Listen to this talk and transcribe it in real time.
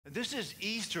This is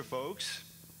Easter, folks.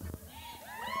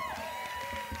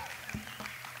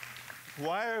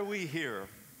 Why are we here?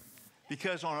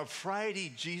 Because on a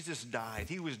Friday, Jesus died.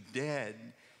 He was dead.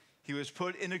 He was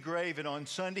put in a grave, and on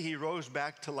Sunday, he rose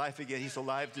back to life again. He's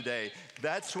alive today.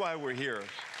 That's why we're here.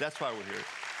 That's why we're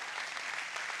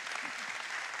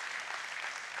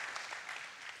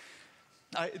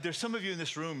here. There's some of you in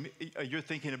this room, you're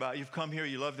thinking about, you've come here,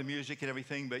 you love the music and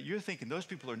everything, but you're thinking, those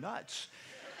people are nuts.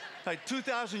 Like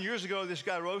 2,000 years ago, this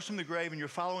guy rose from the grave, and you're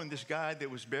following this guy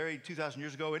that was buried 2,000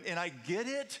 years ago, and I get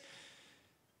it.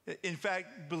 In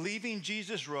fact, believing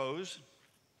Jesus rose,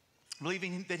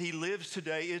 believing that he lives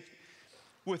today,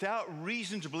 without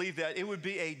reason to believe that, it would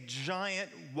be a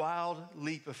giant, wild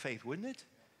leap of faith, wouldn't it?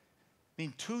 I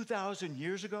mean, 2,000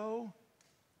 years ago?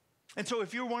 And so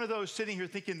if you're one of those sitting here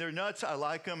thinking they're nuts, I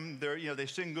like them, they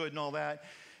sing good and all that,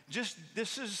 this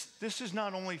is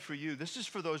not only for you, this is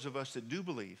for those of us that do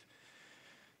believe.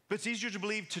 But it's easier to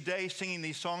believe today singing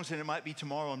these songs than it might be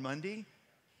tomorrow on Monday.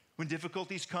 When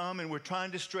difficulties come and we're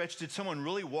trying to stretch, did someone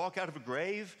really walk out of a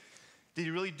grave? Did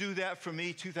he really do that for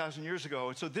me 2,000 years ago?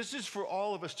 And so this is for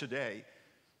all of us today.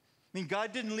 I mean,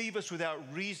 God didn't leave us without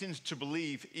reasons to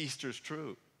believe Easter's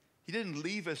true. He didn't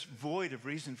leave us void of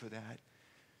reason for that.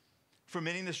 For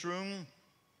many in this room,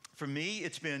 for me,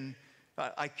 it's been,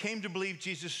 I came to believe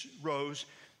Jesus rose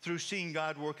through seeing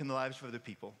God work in the lives of other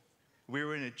people. We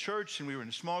were in a church and we were in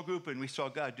a small group and we saw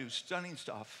God do stunning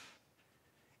stuff.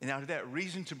 And out of that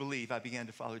reason to believe, I began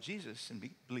to follow Jesus and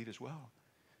believe as well.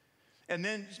 And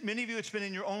then many of you, it's been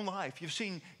in your own life. You've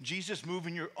seen Jesus move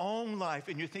in your own life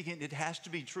and you're thinking it has to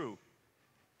be true.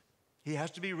 He has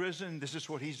to be risen. This is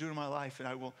what he's doing in my life and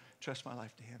I will trust my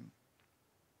life to him.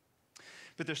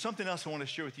 But there's something else I want to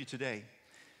share with you today.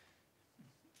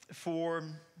 For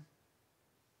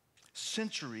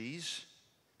centuries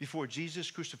before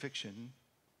Jesus' crucifixion,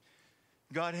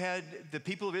 God had the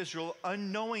people of Israel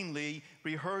unknowingly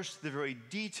rehearse the very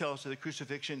details of the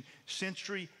crucifixion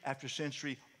century after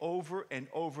century, over and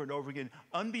over and over again.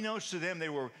 Unbeknownst to them, they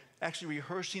were actually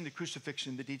rehearsing the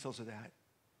crucifixion, the details of that.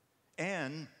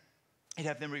 And he'd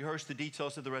have them rehearse the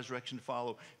details of the resurrection to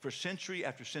follow for century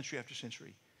after century after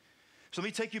century. So let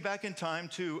me take you back in time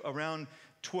to around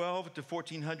 12 to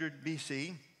 1400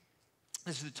 BC.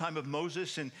 This is the time of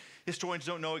Moses, and historians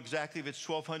don't know exactly if it's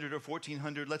 1200 or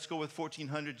 1400. Let's go with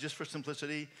 1400 just for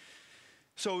simplicity.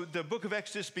 So the book of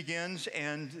Exodus begins,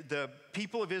 and the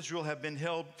people of Israel have been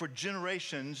held for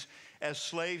generations as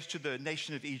slaves to the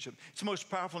nation of Egypt. It's the most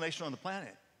powerful nation on the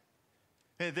planet.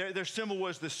 Their symbol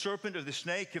was the serpent or the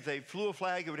snake. If they flew a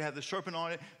flag, it would have the serpent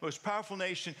on it. Most powerful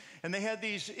nation. And they had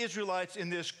these Israelites in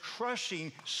this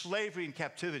crushing slavery and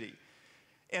captivity.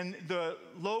 And the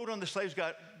load on the slaves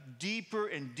got deeper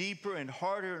and deeper and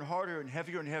harder and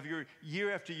heavier,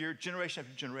 year after year, generation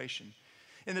after generation.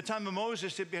 In the time of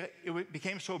Moses, it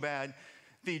became so bad,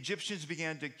 the Egyptians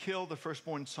began to kill the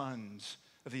firstborn sons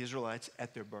of the Israelites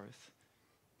at their birth.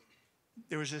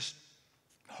 There was this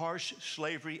harsh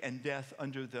slavery and death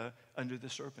under the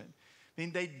serpent. I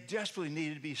mean, they desperately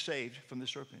needed to be saved from the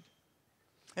serpent.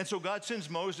 And so God sends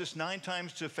Moses 9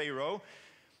 times to Pharaoh.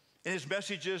 And his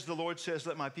message is, the Lord says,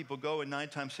 let my people go. And 9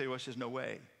 times Pharaoh says, no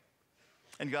way.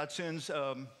 And God sends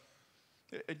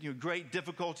great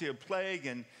difficulty, a plague,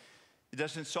 and it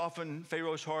doesn't soften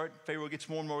Pharaoh's heart. Pharaoh gets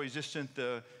more and more resistant.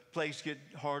 The plagues get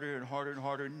harder and harder and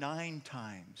harder. 9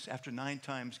 times. After 9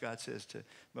 times, God says to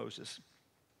Moses,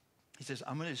 he says,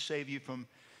 I'm going to save you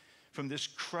from this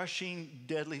crushing,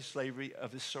 deadly slavery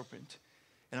of the serpent.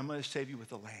 And I'm going to save you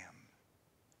with a lamb.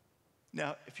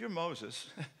 Now, if you're Moses,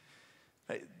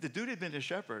 the dude had been a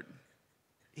shepherd.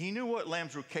 He knew what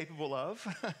lambs were capable of.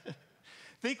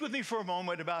 Think with me for a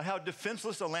moment about how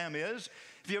defenseless a lamb is.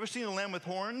 Have you ever seen a lamb with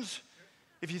horns?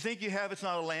 If you think you have, it's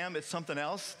not a lamb, it's something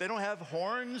else. They don't have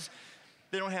horns.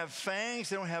 They don't have fangs.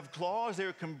 They don't have claws.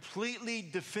 They're completely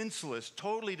defenseless,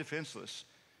 totally defenseless.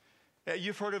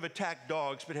 You've heard of attacked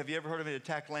dogs, but have you ever heard of an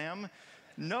attacked lamb?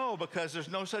 No, because there's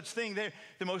no such thing. They're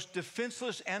the most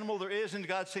defenseless animal there is. And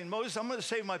God's saying, Moses, I'm going to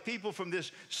save my people from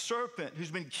this serpent who's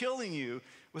been killing you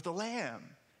with a lamb.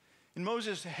 And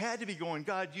Moses had to be going,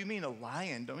 God, you mean a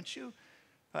lion, don't you?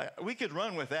 We could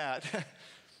run with that.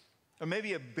 Or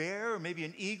maybe a bear, or maybe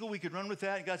an eagle, we could run with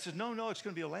that. And God says, no, it's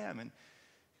going to be a lamb.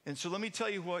 And so let me tell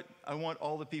you what I want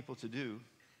all the people to do.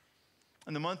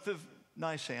 In the month of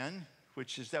Nisan,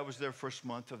 that was their first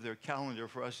month of their calendar.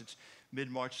 For us, it's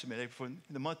mid-March to mid-April. In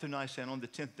the month of Nisan, on the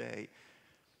 10th day,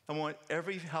 I want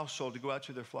every household to go out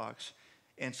to their flocks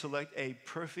and select a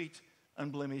perfect,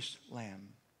 unblemished lamb.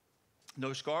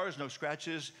 No scars, no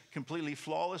scratches, completely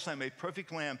flawless lamb, a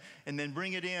perfect lamb, and then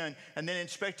bring it in, and then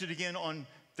inspect it again on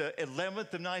the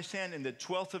 11th of Nisan and the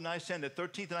 12th of Nisan, the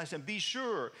 13th of Nisan, be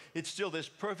sure it's still this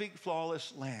perfect,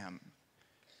 flawless lamb.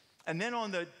 And then on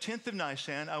the 10th of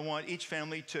Nisan, I want each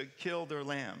family to kill their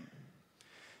lamb.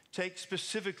 Take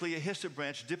specifically a hyssop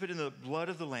branch, dip it in the blood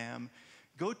of the lamb,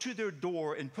 go to their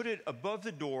door and put it above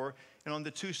the door and on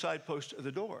the two side posts of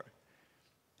the door.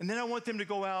 And then I want them to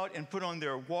go out and put on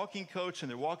their walking coats and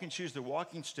their walking shoes, their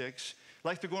walking sticks,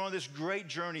 like they're going on this great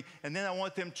journey. And then I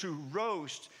want them to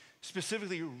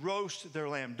specifically roast their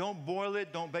lamb. Don't boil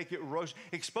it, don't bake it, roast.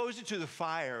 Expose it to the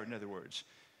fire, in other words.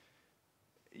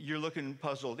 You're looking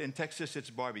puzzled. In Texas, it's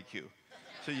barbecue.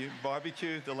 So you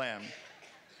barbecue the lamb.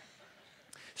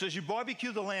 So as you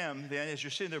barbecue the lamb, then, as you're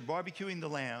sitting there barbecuing the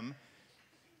lamb,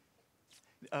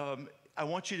 I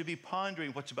want you to be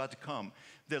pondering what's about to come.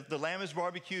 The lamb is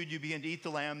barbecued. You begin to eat the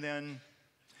lamb then.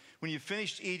 When you've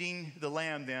finished eating the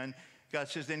lamb then, God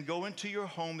says, then go into your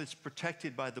home that's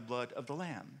protected by the blood of the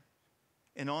lamb.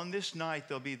 And on this night,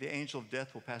 there'll be the angel of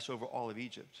death will pass over all of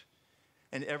Egypt.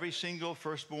 And every single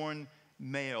firstborn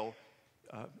male,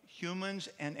 humans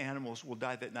and animals, will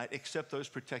die that night, except those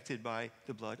protected by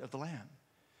the blood of the lamb.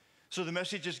 So the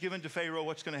message is given to Pharaoh,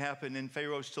 what's going to happen, and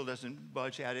Pharaoh still doesn't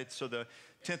budge at it. So the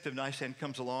 10th of Nisan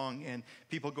comes along, and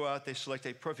people go out, they select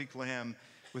a perfect lamb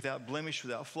without blemish,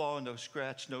 without flaw, no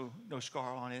scratch, no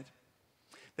scar on it.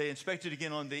 They inspect it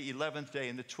again on the 11th day,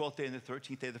 and the 12th day, and the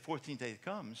 13th day. The 14th day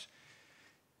comes,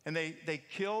 and they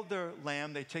kill their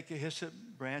lamb. They take a hyssop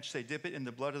branch, they dip it in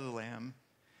the blood of the lamb.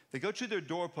 They go to their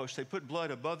doorpost. They put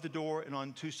blood above the door and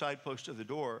on two side posts of the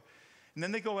door. And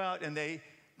then they go out and they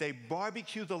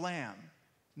barbecue the lamb.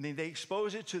 And they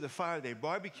expose it to the fire. They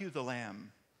barbecue the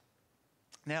lamb.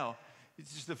 Now,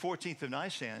 this is the 14th of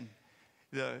Nisan.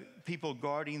 The people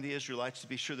guarding the Israelites to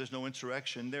be sure there's no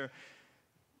insurrection.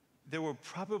 There were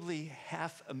probably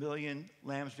 500,000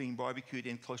 lambs being barbecued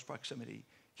in close proximity.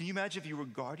 Can you imagine if you were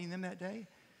guarding them that day?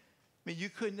 I mean, you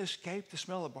couldn't escape the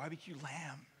smell of barbecue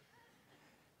lamb.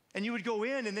 And you would go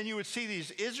in, and then you would see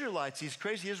these Israelites, these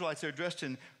crazy Israelites. They're dressed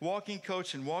in walking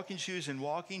coats and walking shoes and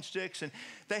walking sticks, and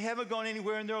they haven't gone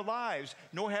anywhere in their lives,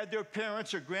 nor had their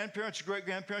parents or grandparents or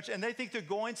great-grandparents, and they think they're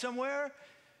going somewhere.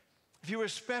 If you were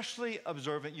especially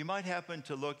observant, you might happen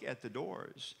to look at the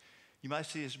doors. You might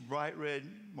see this bright red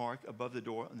mark above the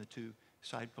door on the two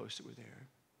side posts that were there.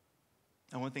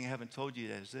 And one thing I haven't told you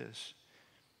yet is this.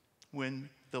 When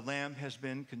the lamb has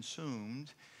been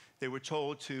consumed, they were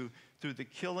told to, through the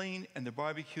killing and the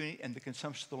barbecuing and the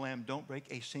consumption of the lamb, don't break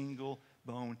a single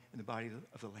bone in the body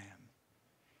of the lamb.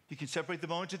 You can separate the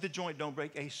bone to the joint, don't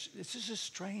break a, this is a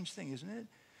strange thing, isn't it?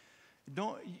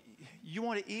 You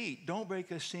want to eat, don't break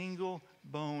a single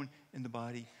bone in the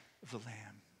body of the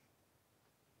lamb.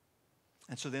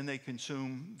 And so then they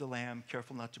consume the lamb,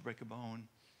 careful not to break a bone.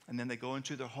 And then they go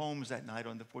into their homes that night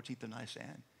on the 14th of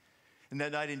Nisan. And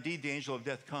that night, indeed, the angel of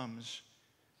death comes.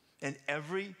 And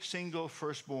every single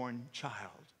firstborn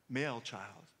child, male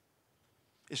child,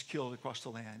 is killed across the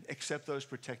land, except those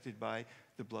protected by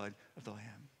the blood of the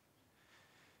lamb.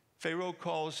 Pharaoh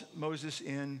calls Moses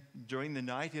in during the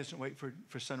night. He doesn't wait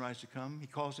for sunrise to come. He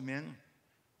calls him in.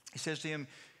 He says to him,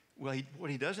 well,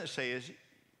 what he doesn't say is,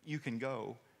 you can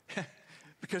go.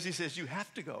 Because he says, you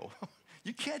have to go.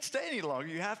 You can't stay any longer.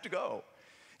 You have to go.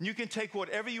 And you can take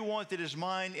whatever you want that is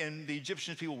mine and the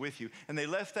Egyptian people with you. And they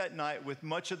left that night with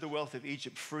much of the wealth of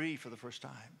Egypt free for the first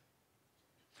time.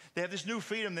 They have this new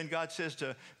freedom. Then God says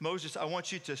to Moses, I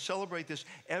want you to celebrate this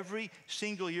every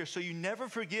single year so you never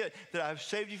forget that I've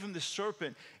saved you from the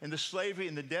serpent and the slavery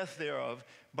and the death thereof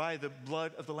by the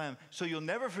blood of the Lamb. So you'll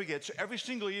never forget. So every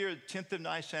single year, 10th of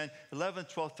Nisan,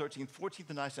 11th, 12th, 13th, 14th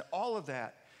of Nisan, all of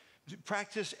that,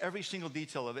 practice every single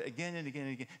detail of it again and again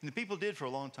and again. And the people did for a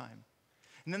long time.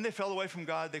 And then they fell away from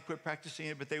God. They quit practicing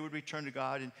it, but they would return to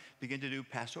God and begin to do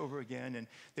Passover again, and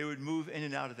they would move in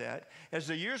and out of that. As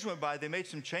the years went by, they made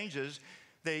some changes.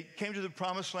 They came to the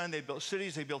promised land. They built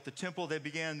cities. They built the temple. They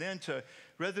began then to,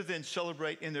 rather than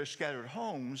celebrate in their scattered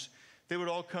homes, they would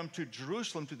all come to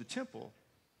Jerusalem, to the temple,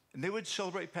 and they would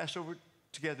celebrate Passover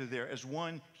together there as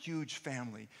one huge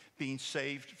family being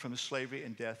saved from the slavery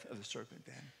and death of the serpent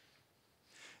then.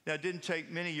 Now, it didn't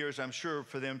take many years, I'm sure,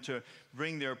 for them to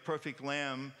bring their perfect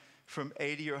lamb from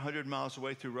 80 or 100 miles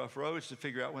away through rough roads to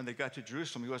figure out when they got to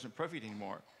Jerusalem, he wasn't perfect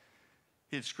anymore.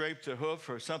 He had scraped a hoof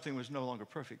or something was no longer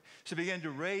perfect. So they began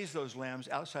to raise those lambs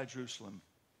outside Jerusalem.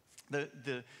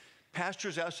 The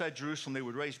pastures outside Jerusalem, they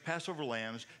would raise Passover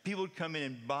lambs. People would come in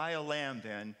and buy a lamb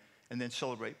then and then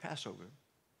celebrate Passover.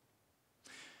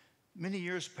 Many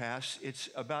years pass. It's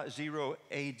about 0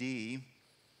 AD.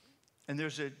 And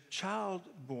there's a child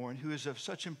born who is of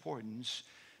such importance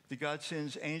that God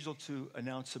sends angel to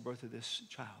announce the birth of this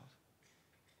child.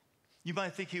 You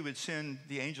might think he would send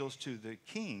the angels to the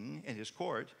king and his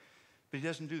court, but he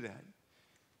doesn't do that.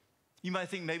 You might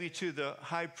think maybe to the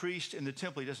high priest in the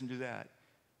temple, he doesn't do that.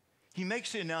 He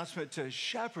makes the announcement to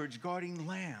shepherds guarding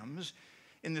lambs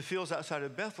in the fields outside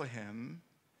of Bethlehem,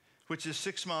 which is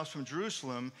 6 miles from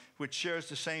Jerusalem, which shares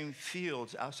the same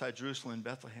fields outside Jerusalem and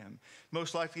Bethlehem.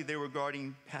 Most likely they were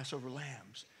guarding Passover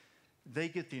lambs. They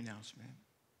get the announcement.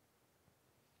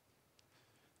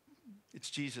 It's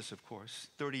Jesus, of course.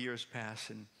 30 years pass,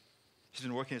 and he's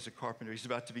been working as a carpenter. He's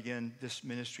about to begin this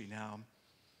ministry now.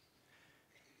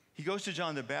 He goes to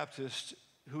John the Baptist,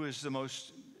 who is the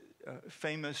most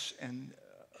famous and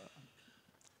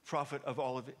prophet of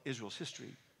all of Israel's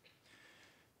history.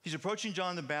 He's approaching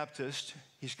John the Baptist.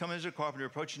 He's coming as a carpenter,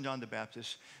 approaching John the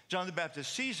Baptist. John the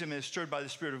Baptist sees him and is stirred by the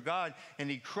Spirit of God, and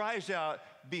he cries out,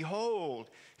 "Behold."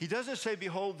 He doesn't say,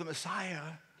 "Behold the Messiah."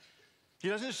 He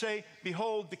doesn't say,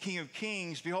 "Behold the King of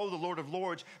Kings, behold the Lord of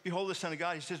Lords, behold the Son of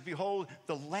God." He says, "Behold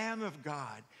the Lamb of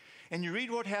God." And you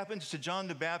read what happens to John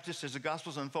the Baptist as the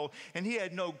Gospels unfold, and he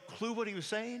had no clue what he was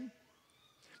saying.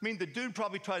 I mean, the dude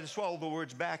probably tried to swallow the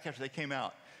words back after they came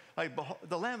out. Like,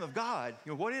 the Lamb of God.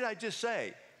 You know, what did I just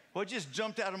say? Well, it just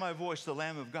jumped out of my voice, the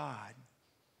Lamb of God.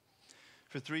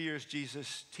 For 3 years,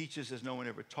 Jesus teaches as no one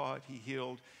ever taught. He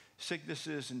healed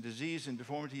sicknesses and disease and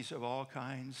deformities of all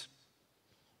kinds.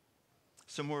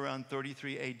 Somewhere around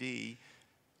 33 AD,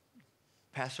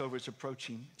 Passover is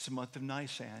approaching. It's the month of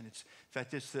Nisan. In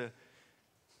fact, it's the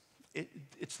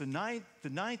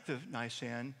ninth of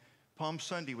Nisan, Palm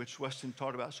Sunday, which Weston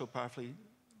taught about so powerfully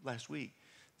last week.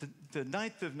 The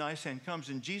 9th of Nisan comes,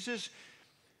 and Jesus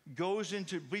goes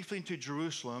briefly into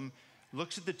Jerusalem,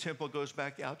 looks at the temple, goes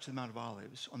back out to the Mount of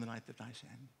Olives on the 9th of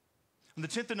Nisan. On the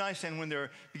 10th of Nisan, when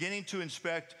they're beginning to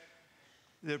inspect,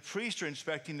 the priests are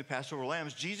inspecting the Passover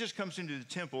lambs, Jesus comes into the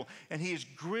temple, and he is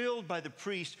grilled by the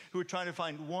priests who are trying to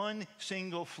find one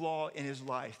single flaw in his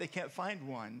life. They can't find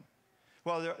one.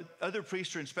 While the other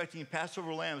priests are inspecting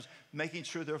Passover lambs, making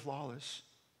sure they're flawless.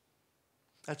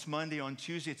 That's Monday. On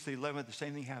Tuesday, it's the 11th, the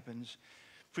same thing happens.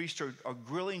 Priests are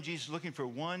grilling Jesus, looking for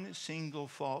one single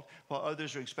fault, while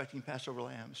others are expecting Passover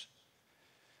lambs.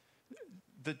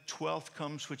 The 12th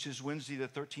comes, which is Wednesday. The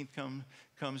 13th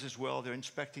comes as well. They're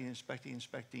inspecting.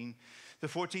 The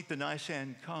 14th of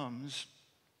Nisan comes.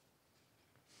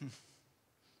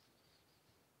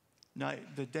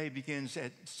 The day begins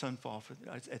at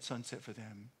at sunset for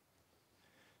them.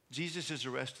 Jesus is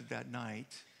arrested that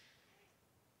night.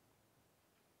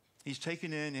 He's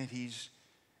taken in, and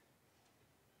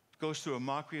goes through a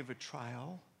mockery of a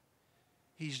trial.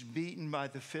 He's beaten by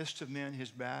the fists of men.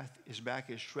 His back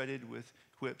is shredded with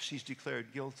whips. He's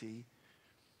declared guilty.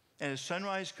 And as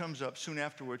sunrise comes up soon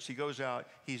afterwards, he goes out.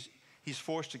 He's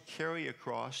forced to carry a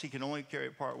cross. He can only carry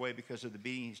it part way because of the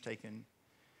beating he's taken,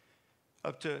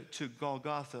 up to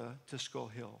Golgotha, to Skull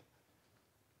Hill.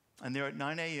 And there at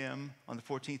 9 a.m. on the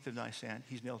 14th of Nisan,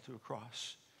 he's nailed to a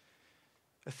cross.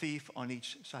 A thief on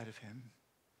each side of him.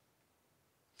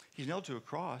 He's nailed to a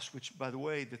cross, which, by the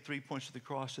way, the 3 points of the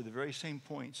cross are the very same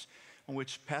points on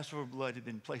which Passover blood had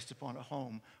been placed upon a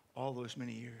home all those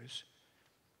many years.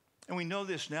 And we know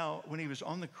this now. When he was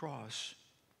on the cross,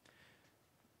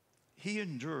 he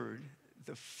endured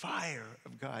the fire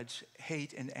of God's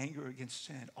hate and anger against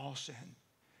sin, all sin.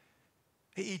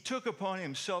 He took upon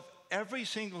himself every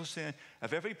single sin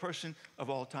of every person of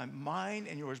all time, mine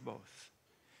and yours both.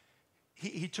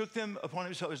 He took them upon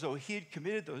himself as though he had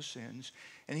committed those sins,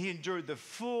 and he endured the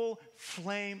full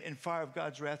flame and fire of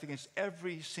God's wrath against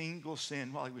every single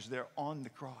sin while he was there on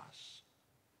the cross.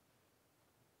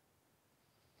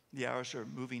 The hours are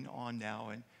moving on now,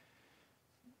 and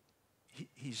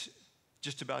he's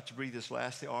just about to breathe his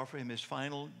last. They offer him his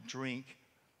final drink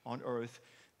on earth.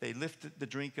 They lift the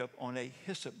drink up on a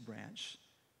hyssop branch,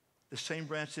 the same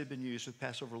branch that had been used with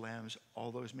Passover lambs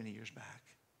all those many years back.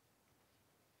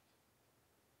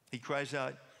 He cries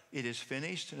out, "It is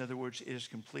finished." In other words, it is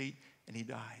complete, and he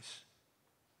dies.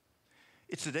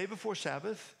 It's the day before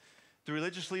Sabbath. The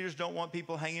religious leaders don't want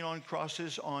people hanging on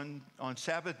crosses on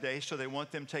Sabbath day, so they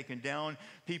want them taken down.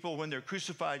 People, when they're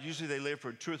crucified, usually they live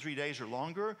for 2 or 3 days or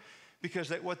longer, because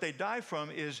what they die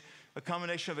from is a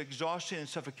combination of exhaustion and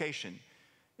suffocation.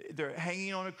 They're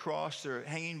hanging on a cross, they're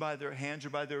hanging by their hands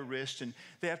or by their wrists, and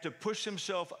they have to push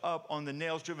themselves up on the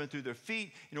nails driven through their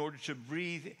feet in order to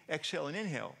breathe, exhale, and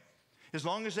inhale. As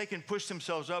long as they can push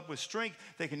themselves up with strength,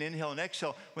 they can inhale and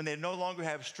exhale. When they no longer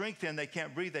have strength and they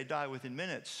can't breathe, they die within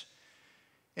minutes.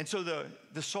 And so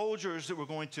the soldiers that were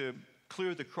going to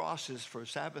clear the crosses for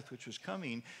Sabbath, which was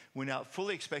coming, went out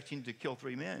fully expecting to kill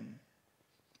 3 men.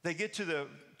 They get to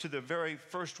the very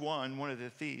first one of the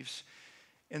thieves,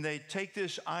 And they take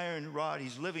this iron rod.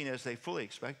 He's living as they fully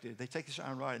expected. They take this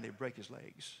iron rod and they break his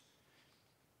legs.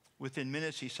 Within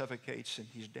minutes, he suffocates and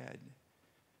he's dead.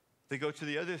 They go to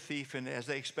the other thief, and as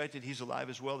they expected, he's alive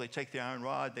as well. They take the iron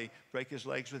rod. They break his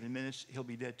legs. Within minutes, he'll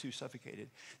be dead too, suffocated.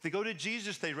 They go to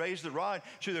Jesus. They raise the rod.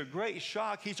 To their great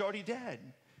shock, he's already dead.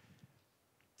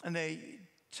 And they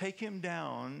take him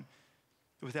down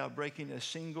without breaking a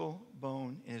single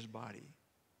bone in his body,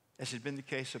 as had been the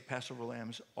case of Passover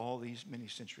lambs all these many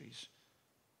centuries.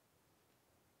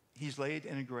 He's laid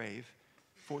in a grave,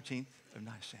 14th of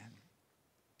Nisan.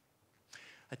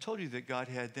 I told you that God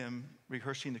had them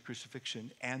rehearsing the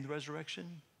crucifixion and the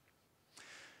resurrection.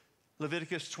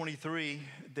 Leviticus 23,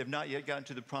 they've not yet gotten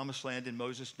to the promised land in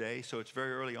Moses' day, so it's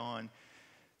very early on.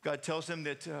 God tells them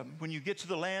that when you get to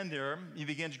the land there, you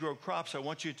begin to grow crops. I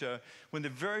want you to, when the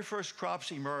very first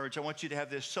crops emerge, I want you to have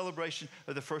this celebration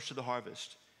of the first of the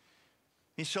harvest.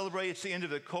 You celebrate, it's the end of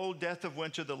the cold death of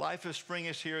winter. The life of spring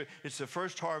is here. It's the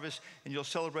first harvest, and you'll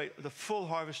celebrate the full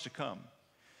harvest to come.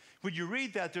 When you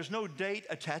read that, there's no date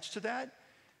attached to that.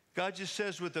 God just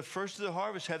says with the first of the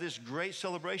harvest, have this great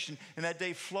celebration, and that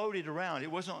day floated around.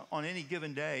 It wasn't on any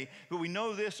given day, but we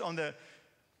know this on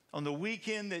the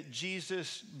weekend that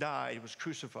Jesus died, was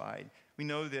crucified. We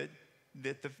know that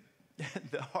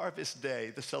the harvest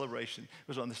day, the celebration,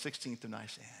 was on the 16th of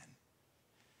Nisan.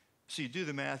 So you do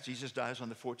the math, Jesus dies on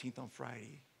the 14th on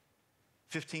Friday.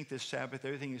 15th is Sabbath,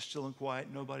 everything is still and quiet,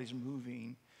 nobody's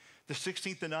moving. The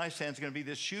 16th of Nisan is going to be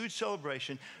this huge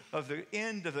celebration of the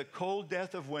end of the cold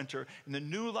death of winter and the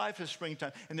new life of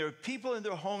springtime. And there are people in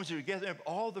their homes that are gathering up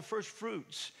all the first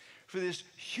fruits for this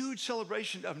huge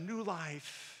celebration of new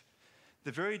life.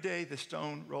 The very day the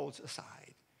stone rolls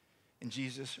aside and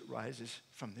Jesus rises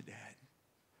from the dead.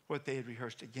 What they had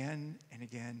rehearsed again and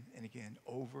again and again,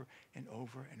 over and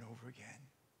over and over again.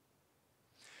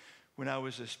 When I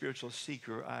was a spiritual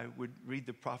seeker, I would read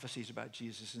the prophecies about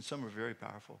Jesus, and some are very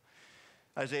powerful.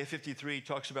 Isaiah 53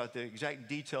 talks about the exact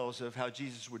details of how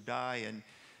Jesus would die, and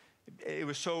it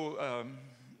was so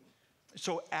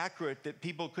accurate that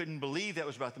people couldn't believe that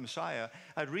was about the Messiah.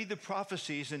 I'd read the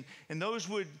prophecies, and those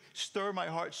would stir my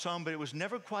heart some, but it was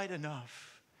never quite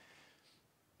enough.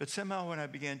 But somehow when I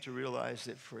began to realize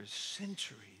that for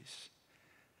centuries,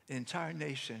 an entire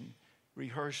nation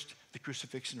rehearsed the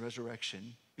crucifixion and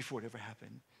resurrection before it ever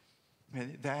happened.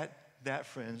 And that,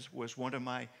 friends, was one of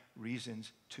my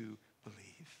reasons to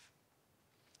believe.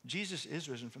 Jesus is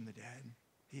risen from the dead.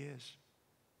 He is.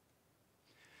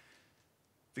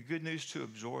 The good news to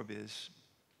absorb is,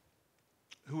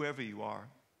 whoever you are,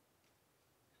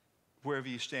 wherever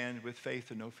you stand with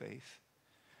faith or no faith,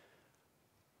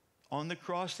 on the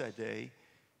cross that day,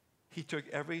 he took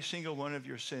every single one of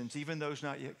your sins, even those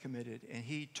not yet committed, and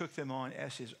he took them on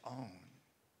as his own.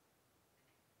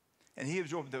 And he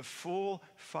absorbed the full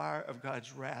fire of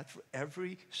God's wrath for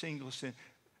every single sin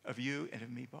of you and of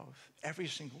me both. Every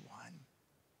single one.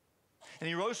 And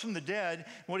he rose from the dead.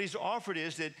 What he's offered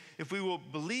is that if we will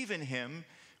believe in him,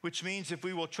 which means if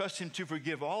we will trust him to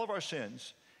forgive all of our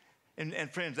sins, and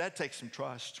friends, that takes some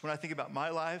trust. When I think about my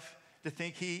life, to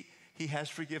think he has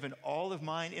forgiven all of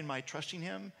mine in my trusting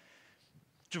him,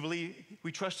 to believe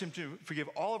we trust him to forgive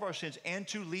all of our sins and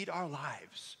to lead our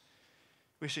lives.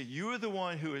 We say, you are the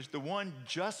one who is the one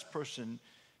just person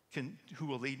who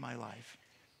will lead my life.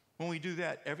 When we do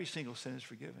that, every single sin is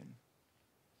forgiven.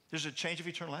 There's a change of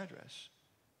eternal address.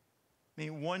 I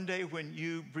mean, one day when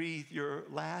you breathe your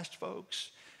last,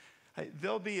 folks,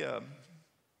 there'll be a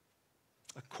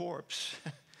corpse,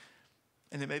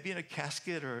 and it may be in a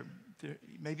casket or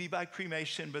maybe by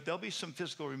cremation, but there'll be some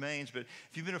physical remains. But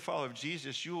if you've been a follower of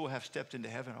Jesus, you will have stepped into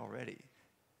heaven already.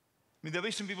 I mean, there'll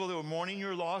be some people that will mourning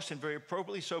your loss, and very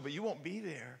appropriately so, but you won't be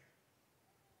there.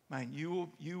 Man, you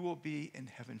will be in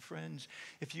heaven, friends.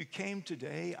 If you came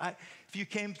today, if you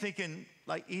came thinking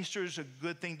like Easter's a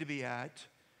good thing to be at,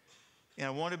 and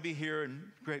I want to be here and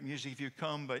great music if you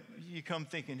come, but you come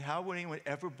thinking, how would anyone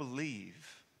ever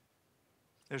believe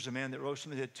there's a man that rose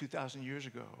from the dead 2,000 years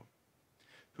ago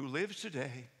who lives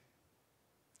today,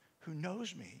 who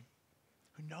knows me,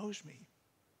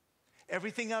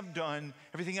 Everything I've done,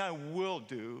 everything I will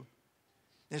do,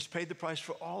 has paid the price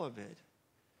for all of it.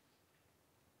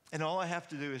 And all I have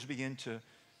to do is begin to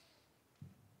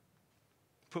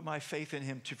put my faith in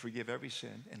him to forgive every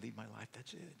sin and lead my life.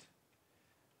 That's it.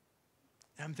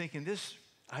 And I'm thinking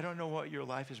I don't know what your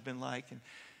life has been like, and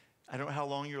I don't know how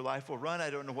long your life will run. I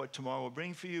don't know what tomorrow will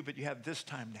bring for you, but you have this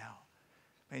time now.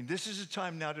 I mean, this is a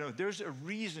time now to know there's a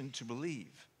reason to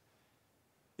believe.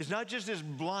 It's not just this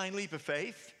blind leap of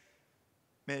faith.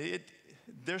 Man,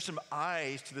 there's some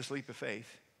eyes to this leap of faith.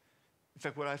 In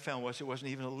fact, what I found was it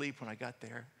wasn't even a leap when I got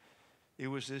there. It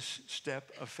was this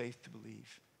step of faith to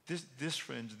believe. This,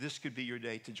 friends, this could be your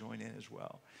day to join in as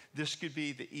well. This could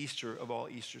be the Easter of all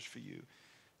Easters for you.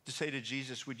 To say to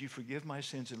Jesus, would you forgive my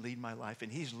sins and lead my life?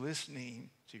 And he's listening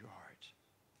to your heart.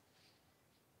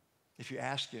 If you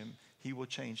ask him, he will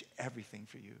change everything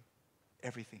for you.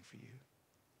 Everything for you.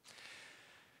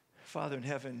 Father in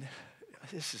heaven,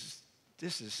 this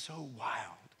is so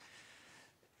wild.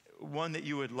 One, that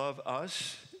you would love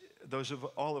us,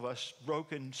 all of us,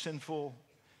 broken, sinful.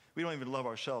 We don't even love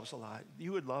ourselves a lot.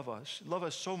 You would love us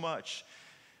so much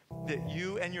that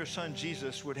you and your son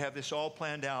Jesus would have this all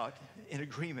planned out in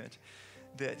agreement,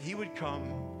 that he would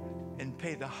come and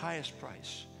pay the highest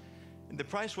price. And the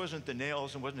price wasn't the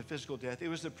nails and wasn't a physical death. It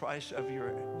was the price of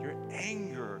your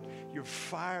anger, your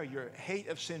fire, your hate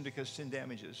of sin, because sin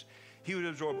damages. He would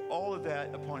absorb all of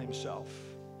that upon himself.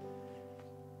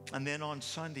 And then on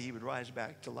Sunday, he would rise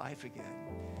back to life again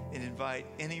and invite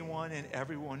anyone and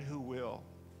everyone who will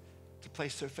to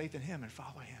place their faith in him and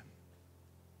follow him.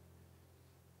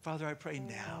 Father, I pray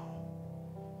now,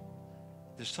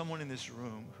 there's someone in this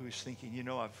room who's thinking,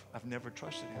 I've never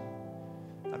trusted him.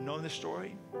 I've known this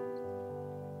story.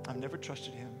 I've never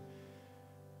trusted him.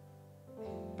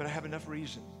 But I have enough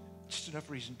reason, just enough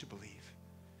reason to believe.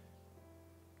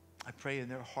 I pray in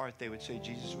their heart they would say,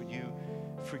 Jesus, would you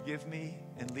forgive me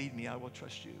and lead me? I will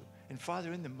trust you. And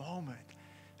Father, in the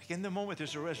moment,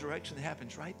 there's a resurrection that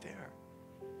happens right there.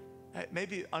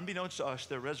 Maybe unbeknownst to us,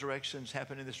 the resurrections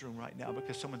happen in this room right now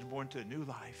because someone's born to a new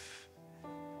life,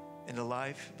 and a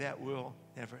life that will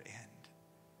never end.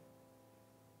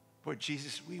 Lord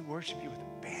Jesus, we worship you with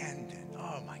abandon.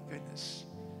 Oh my goodness.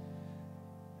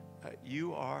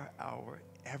 You are our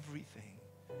everything,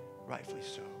 rightfully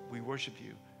so. We worship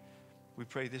you. We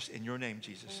pray this in your name,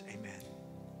 Jesus. Amen.